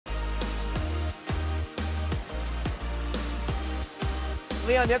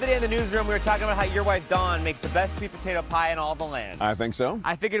Leon, the other day in the newsroom, we were talking about how your wife, Dawn, makes the best sweet potato pie in all the land. I think so.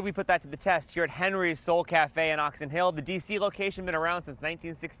 I figured we put that to the test here at Henry's Soul Cafe in Oxon Hill. The D.C. location been around since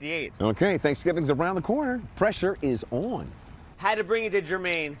 1968. Okay, Thanksgiving's around the corner. Pressure is on. Had to bring it to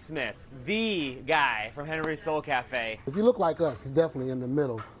Jermaine Smith, the guy from Henry's Soul Cafe. If you look like us, it's definitely in the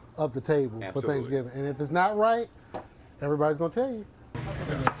middle of the table for Thanksgiving. And if it's not right, everybody's going to tell you.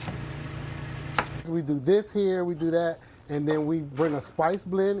 We do this here, we do that, and then we bring a spice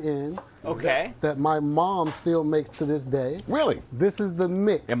blend in. Okay. That my mom still makes to this day. Really? This is the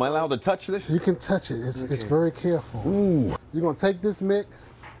mix. Am I allowed to touch this? You can touch it. It's very careful. Ooh. You're going to take this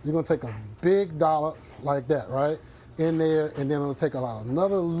mix, you're going to take a big dollop like that, right? In there, and then it'll take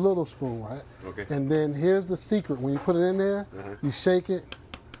another little spoon, right? Okay. And then here's the secret. When you put it in there, you shake it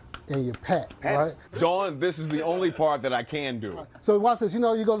and you pat, right? Dawn, this is the only part that I can do. So watch this. You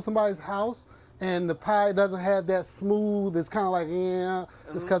know, you go to somebody's house and the pie doesn't have that smooth. It's kind of like,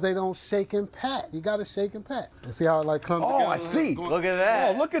 it's because they don't shake and pat. You got to shake and pat. And see how it like comes together? Oh, I see. Look at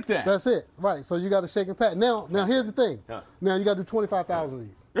that. Oh, look at that. That's it, right? So you got to shake and pat. Now here's the thing. Now you got to do 25,000 of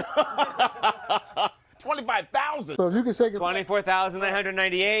these. 25,000. So if you can shake it,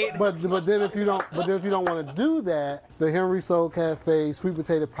 24,998. but then if you don't want to do that, the Henry Soul Cafe sweet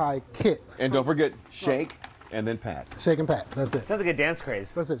potato pie kit. And don't forget, shake and then pat. Shake and pat. That's it. Sounds like a dance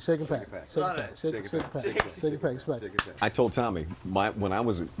craze. That's it. Shake and pat. Shake and pat. Shake and pat. Shake and pat. I told Tommy, when I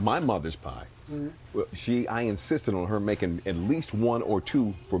was my mother's pie, I insisted on her making at least one or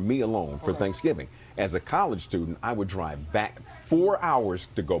two for me alone for Thanksgiving. As a college student, I would drive back 4 hours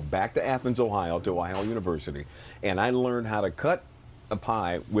to go back to Athens, Ohio, to Ohio University, and I learned how to cut a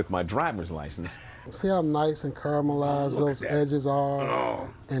pie with my driver's license. See how nice and caramelized those edges are,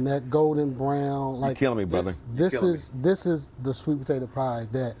 and that golden brown. Like, you're killing me, brother. This is the sweet potato pie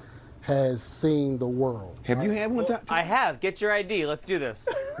that has seen the world. Have you had one time? I have. Get your ID. Let's do this.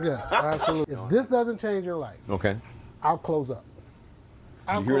 Yes, absolutely. If this doesn't change your life, Okay. I'll close up.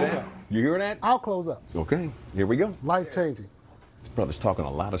 You hear that? You hear that? I'll close up. Okay, here we go. Life changing. This brother's talking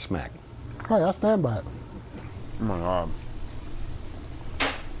a lot of smack. Hey, I stand by it. Oh my God.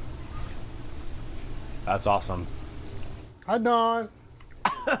 That's awesome. Hi, Dawn.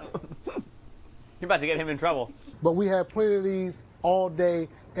 You're about to get him in trouble. But we have plenty of these all day,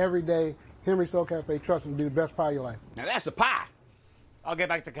 every day. Henry Soul Cafe, trust me, be the best pie of your life. Now that's a pie. I'll get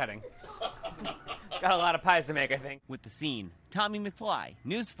back to cutting. Got a lot of pies to make, I think. With the scene, Tommy McFly,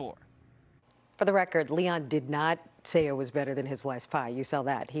 News 4. For the record, Leon did not say it was better than his wife's pie. You saw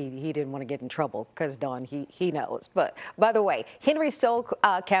that. He didn't want to get in trouble because, Dawn, he knows. But, by the way, Henry Soul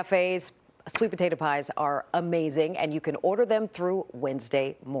Cafe's sweet potato pies are amazing, and you can order them through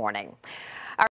Wednesday morning.